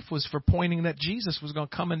whole life was for pointing that Jesus was going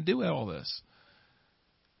to come and do all this.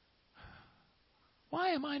 Why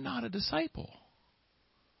am I not a disciple?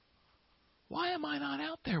 Why am I not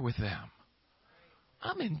out there with them?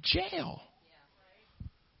 I'm in jail.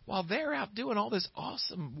 While they're out doing all this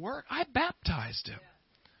awesome work, I baptized him.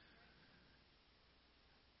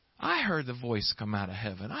 I heard the voice come out of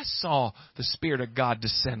heaven. I saw the Spirit of God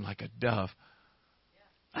descend like a dove.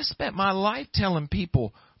 I spent my life telling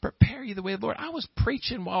people, prepare you the way of the Lord. I was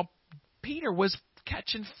preaching while Peter was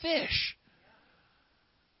catching fish.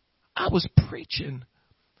 I was preaching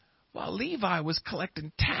while Levi was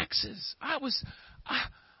collecting taxes. I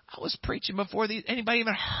was preaching before anybody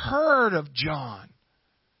even heard of John.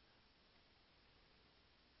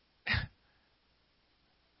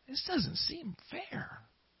 This doesn't seem fair.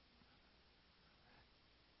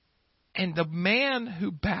 And the man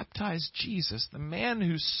who baptized Jesus, the man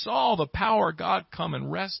who saw the power of God come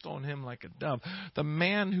and rest on him like a dove, the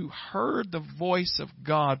man who heard the voice of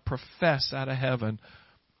God profess out of heaven,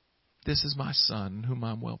 "This is my son in whom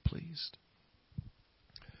I'm well pleased,"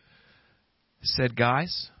 said,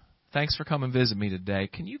 "Guys, thanks for coming and visit me today.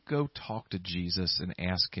 Can you go talk to Jesus and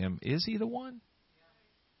ask him, is he the one?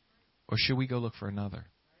 Or should we go look for another?"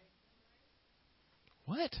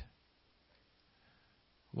 What?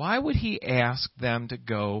 Why would he ask them to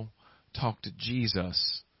go talk to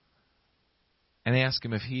Jesus and ask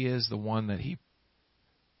him if he is the one that he...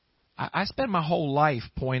 I spend my whole life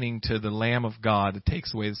pointing to the Lamb of God that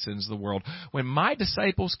takes away the sins of the world. When my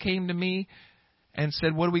disciples came to me and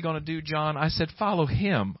said, "What are we going to do, John?" I said, "Follow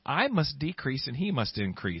him. I must decrease and he must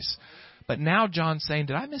increase." But now John's saying,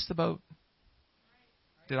 did I miss the boat?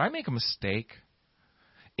 Did I make a mistake?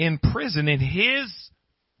 In prison, in his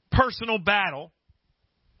personal battle,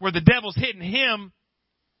 where the devil's hitting him,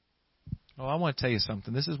 Oh, I want to tell you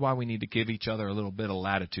something. This is why we need to give each other a little bit of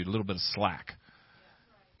latitude, a little bit of slack.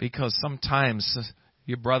 Because sometimes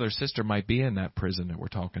your brother or sister might be in that prison that we're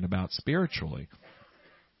talking about spiritually.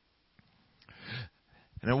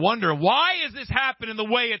 And I wonder, why is this happening the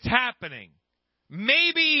way it's happening?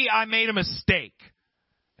 Maybe I made a mistake.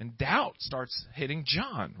 And doubt starts hitting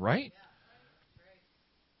John, right?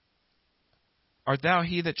 Art thou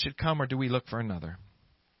he that should come, or do we look for another?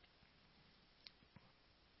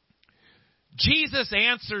 Jesus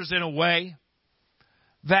answers in a way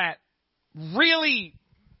that really,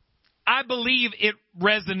 I believe it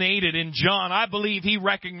resonated in John. I believe he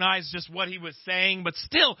recognized just what he was saying, but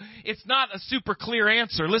still, it's not a super clear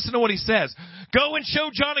answer. Listen to what he says. Go and show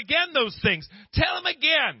John again those things. Tell him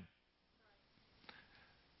again.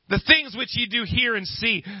 The things which ye do hear and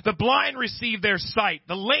see. The blind receive their sight.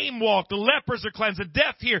 The lame walk. The lepers are cleansed. The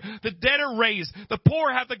deaf hear. The dead are raised. The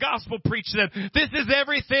poor have the gospel preached to them. This is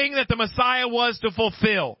everything that the Messiah was to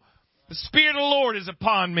fulfill. The Spirit of the Lord is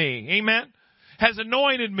upon me. Amen. Has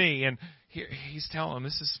anointed me. And he's telling them,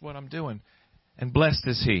 this is what I'm doing. And blessed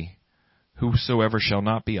is he, whosoever shall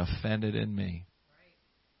not be offended in me.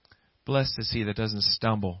 Blessed is he that doesn't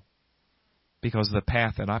stumble because of the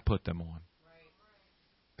path that I put them on.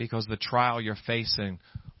 Because the trial you're facing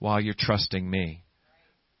while you're trusting me.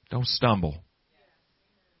 Don't stumble.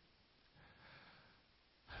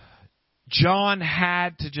 John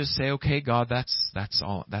had to just say, okay, God, that's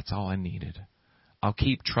all I needed. I'll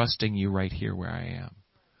keep trusting you right here where I am.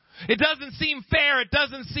 It doesn't seem fair. It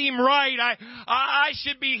doesn't seem right. I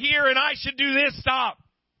should be here and I should do this. Stop.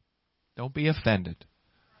 Don't be offended.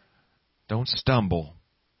 Don't stumble.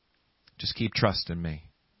 Just keep trusting me.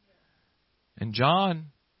 And John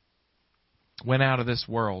went out of this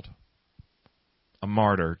world a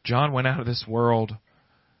martyr. John went out of this world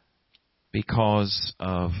because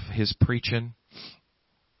of his preaching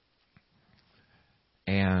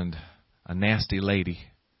and a nasty lady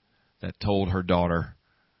that told her daughter,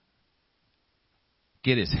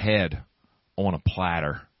 get his head on a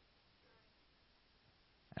platter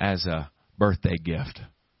as a birthday gift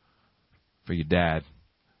for your dad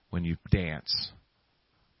when you dance.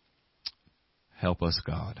 Help us,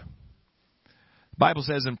 God. The Bible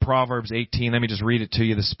says in Proverbs 18, let me just read it to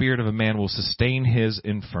you, the spirit of a man will sustain his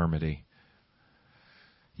infirmity.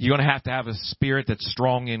 You're going to have a spirit that's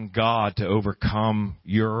strong in God to overcome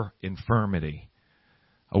your infirmity.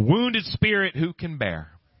 A wounded spirit who can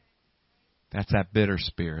bear? That's that bitter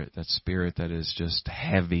spirit, that spirit that is just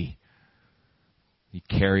heavy. You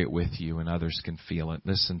carry it with you and others can feel it.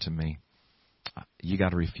 Listen to me. You got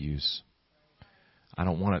to refuse. I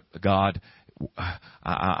don't want it. God,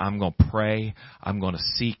 I'm going to pray. I'm going to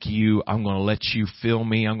seek you. I'm going to let you fill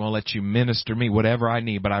me. I'm going to let you minister me, whatever I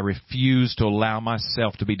need. But I refuse to allow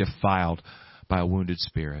myself to be defiled by a wounded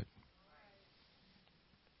spirit.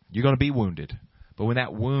 You're going to be wounded. But when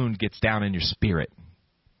that wound gets down in your spirit,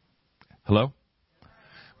 hello?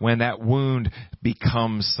 When that wound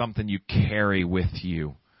becomes something you carry with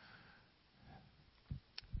you,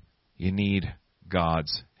 you need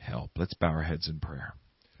God's help. Let's bow our heads in prayer.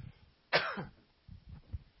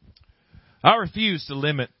 I refuse to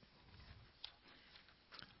limit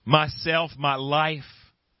myself, my life,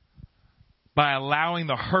 by allowing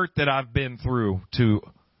the hurt that I've been through to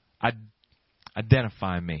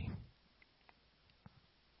identify me.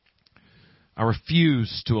 I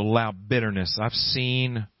refuse to allow bitterness. I've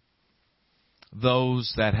seen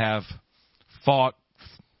those that have fought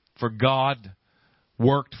for God,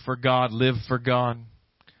 worked for God, lived for God,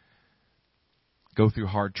 go through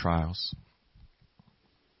hard trials.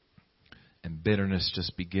 And bitterness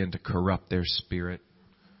just begin to corrupt their spirit,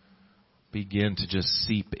 begin to just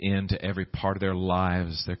seep into every part of their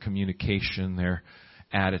lives, their communication, their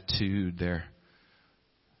attitude, their,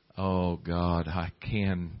 oh God, I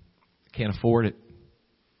can't afford it.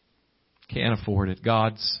 Can't afford it.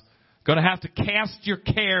 God's going to have to cast your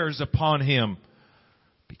cares upon Him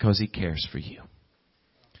because He cares for you.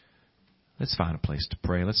 Let's find a place to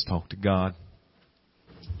pray. Let's talk to God.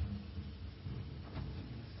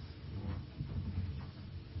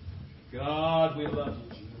 God, we love you,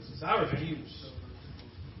 Jesus. I refuse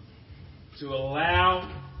to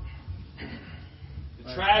allow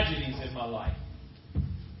the tragedies in my life,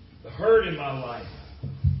 the hurt in my life,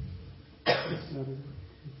 to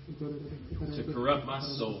corrupt my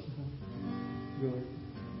soul.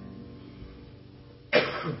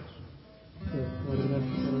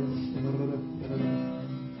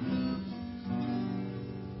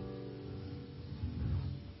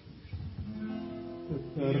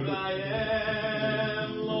 Here I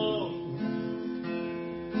am, Lord.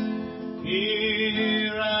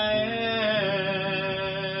 Here I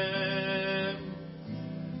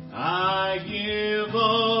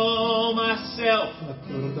myself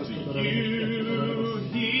to you.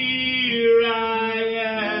 Here I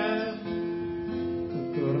am.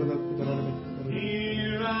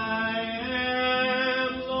 Here I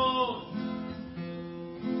am, Lord.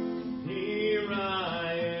 Here I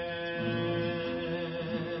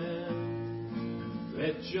am.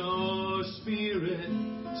 Let your Spirit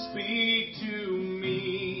speak to me.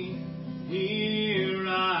 Here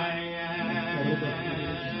I am.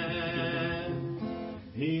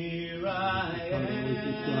 Here I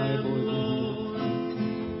am, Lord.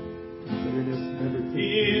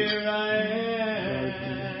 Here I am.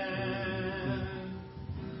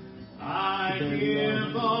 I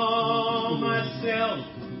give all myself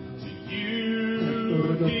to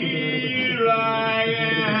you. Here I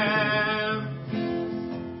am.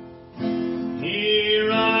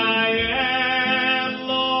 Here I am,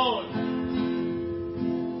 Lord.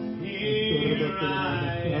 Here I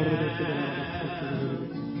am.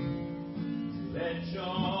 Let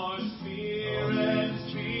your Spirit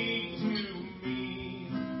speak to me.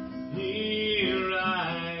 Here I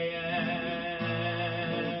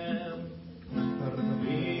am.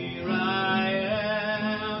 Here I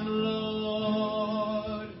am,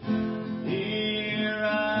 Lord. Here I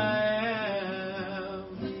am.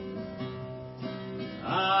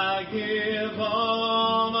 I give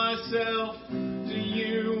all myself to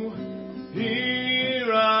you.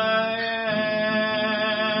 Here I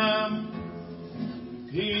am.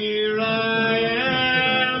 Here I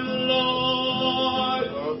am, Lord.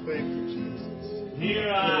 Oh, thank you, Jesus.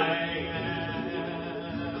 Here I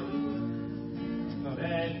am.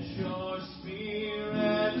 Let your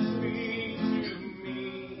Spirit speak to me.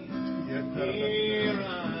 Here I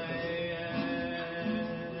am.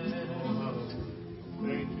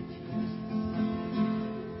 Thank you, Jesus.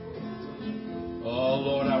 Oh,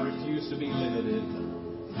 Lord, I refuse to be limited.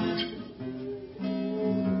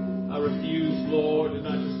 I refuse, Lord, and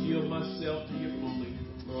I just yield myself to you fully.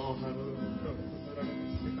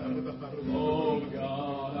 Oh,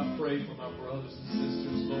 God, I pray for my brothers and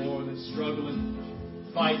sisters, Lord, that's struggling,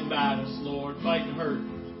 fighting battles, Lord, fighting hurt,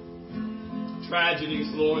 tragedies,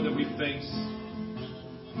 Lord, that we face.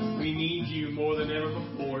 We need you more than ever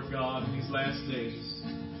before, God, in these last days.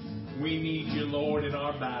 We need you, Lord, in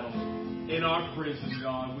our battle, in our prison,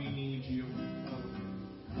 God. We need you.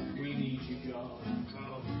 We need you, God.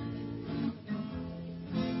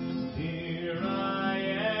 Here I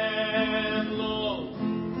am, Lord.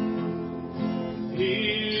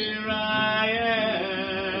 Here I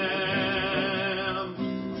am.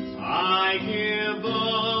 I give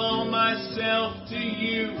all myself to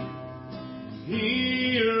you.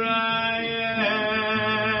 Here I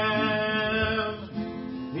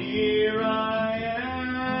am. Here I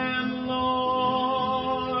am,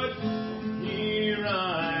 Lord. Here I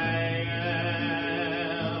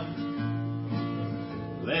am.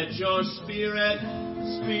 Let your Spirit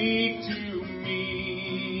speak to me.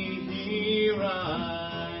 Here I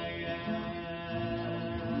am.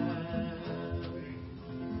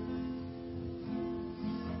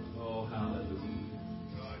 Oh, hallelujah.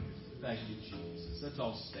 Thank you, Jesus. Let's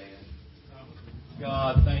all stand.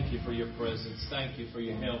 God, thank you for your presence. Thank you for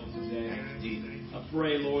your help today. I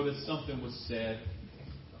pray, Lord, that something was said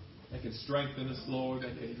that can strengthen us, Lord,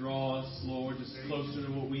 that can draw us, Lord, just closer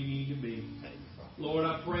to what we need to be. Lord,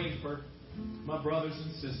 I pray for my brothers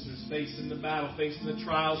and sisters facing the battle, facing the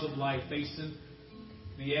trials of life, facing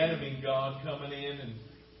the enemy, God, coming in and,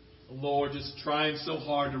 Lord, just trying so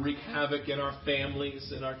hard to wreak havoc in our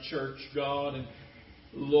families, in our church, God. And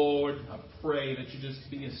Lord, I pray that you just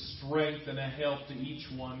be a strength and a help to each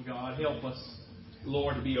one, God. Help us,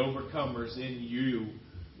 Lord, to be overcomers in you,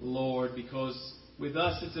 Lord, because with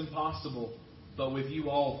us it's impossible, but with you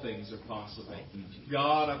all things are possible.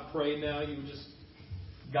 God, I pray now you would just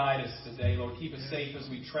guide us today, Lord. Keep us safe as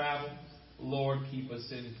we travel. Lord, keep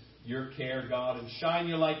us in your care, God, and shine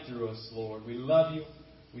your light through us, Lord. We love you.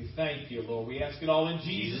 We thank you, Lord. We ask it all in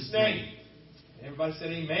Jesus' name. Everybody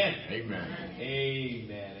said amen. Amen.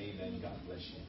 Amen.